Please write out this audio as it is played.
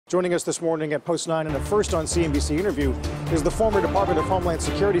Joining us this morning at Post 9 in a first on CNBC interview is the former Department of Homeland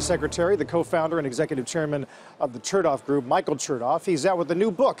Security Secretary, the co-founder and executive chairman of the Chertoff Group, Michael Chertoff. He's out with a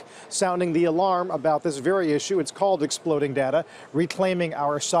new book sounding the alarm about this very issue. It's called Exploding Data, Reclaiming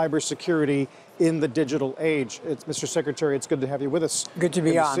Our Cybersecurity in the Digital Age. Mr. Secretary, it's good to have you with us. Good to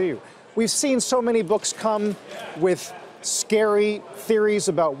be on. See you. We've seen so many books come with scary theories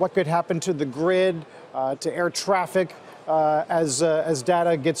about what could happen to the grid, to air traffic, as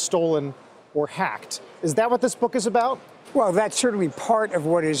data gets stolen or hacked. Is that what this book is about? Well, that's certainly part of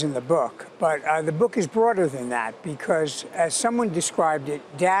what is in the book, but the book is broader than that because, as someone described it,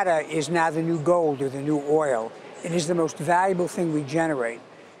 data is now the new gold or the new oil. It is the most valuable thing we generate.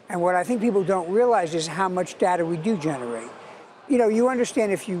 And what I think people don't realize is how much data we do generate. You know, you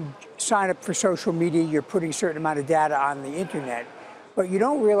understand if you sign up for social media, you're putting a certain amount of data on the internet. But you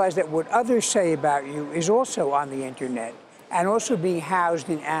don't realize that what others say about you is also on the internet and also being housed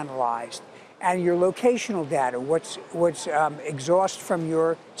and analyzed. And your locational data, what's exhaust from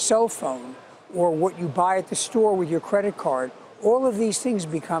your cell phone or what you buy at the store with your credit card, all of these things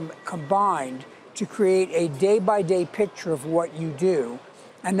become combined to create a day-by-day picture of what you do.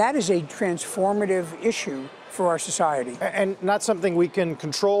 And that is a transformative issue for our society. And not something we can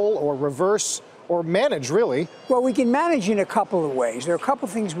control or reverse or manage, really. Well, we can manage in a couple of ways. There are a couple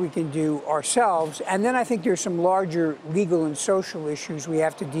of things we can do ourselves, and then I think there's some larger legal and social issues we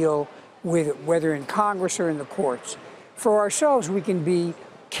have to deal with, whether in Congress or in the courts. For ourselves, we can be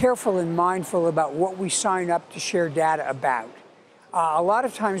careful and mindful about what we sign up to share data about. A lot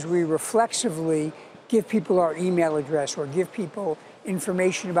of times we reflexively give people our email address or give people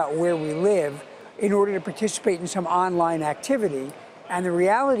information about where we live in order to participate in some online activity. And the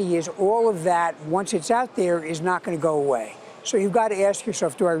reality is all of that, once it's out there, is not going to go away. So you've got to ask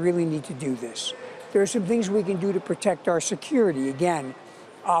yourself, do I really need to do this? There are some things we can do to protect our security. Again,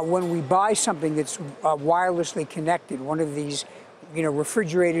 when we buy something that's wirelessly connected, one of these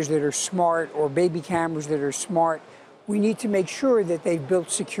refrigerators that are smart or baby cameras that are smart, we need to make sure that they've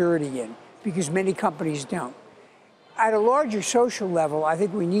built security in, because many companies don't. At a larger social level, I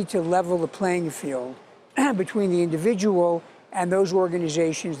think we need to level the playing field between the individual and those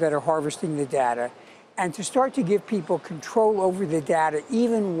organizations that are harvesting the data, and to start to give people control over the data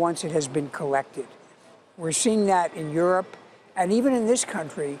even once it has been collected. We're seeing that in Europe, and even in this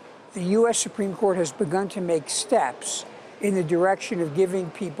country, the U.S. Supreme Court has begun to make steps in the direction of giving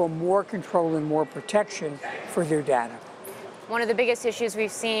people more control and more protection for their data. One of the biggest issues we've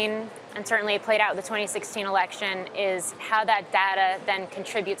seen, and certainly played out in the 2016 election, is how that data then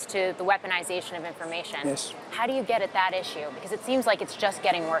contributes to the weaponization of information. Yes. How do you get at that issue? Because it seems like it's just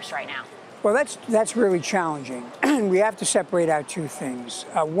getting worse right now. Well, that's really challenging. We have to separate out two things.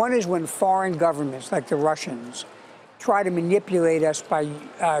 One is when foreign governments, like the Russians, try to manipulate us by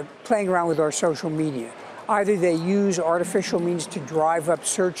playing around with our social media. Either they use artificial means to drive up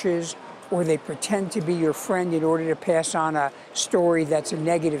searches, or they pretend to be your friend in order to pass on a story that's a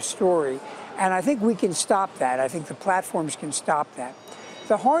negative story. And I think we can stop that. I think the platforms can stop that.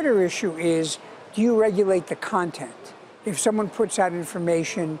 The harder issue is, do you regulate the content? If someone puts out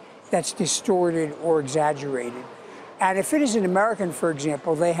information that's distorted or exaggerated. And if it is an American, for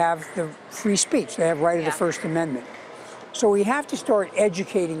example, they have the free speech. They have right of the First Amendment. So we have to start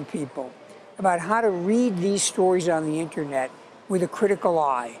educating people about how to read these stories on the internet with a critical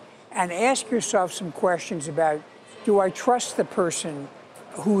eye. And ask yourself some questions about, do I trust the person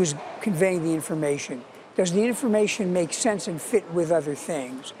who is conveying the information? Does the information make sense and fit with other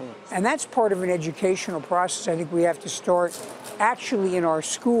things? And that's part of an educational process I think we have to start actually in our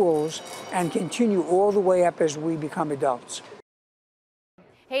schools and continue all the way up as we become adults.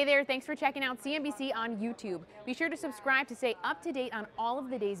 Hey there, thanks for checking out CNBC on YouTube. Be sure to subscribe to stay up to date on all of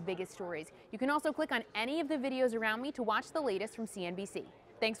the day's biggest stories. You can also click on any of the videos around me to watch the latest from CNBC.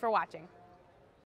 Thanks for watching.